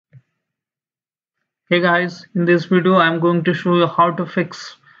Hey guys, in this video I'm going to show you how to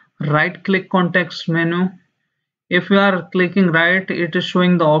fix right click context menu. If you are clicking right, it is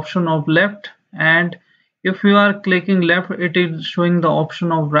showing the option of left, and if you are clicking left, it is showing the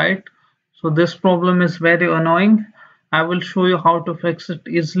option of right. So this problem is very annoying. I will show you how to fix it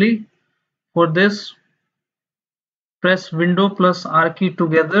easily. For this, press Window plus R key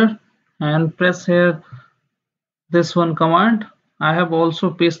together and press here this one command. I have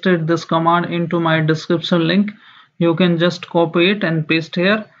also pasted this command into my description link. You can just copy it and paste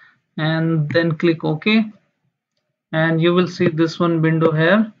here and then click OK, and you will see this one window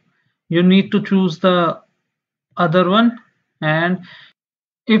here. You need to choose the other one, and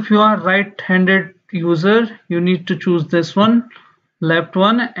if you are right-handed user you need to choose this one, left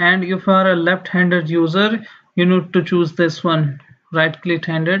one, and if you are a left-handed user you need to choose this one, right-click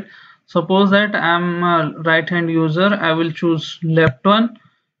handed. Suppose that I'm a right-hand user, I will choose left one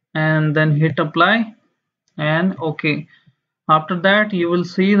and then hit apply and OK. After that you will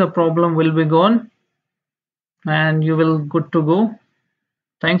see the problem will be gone and you will good to go.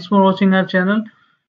 Thanks for watching our channel.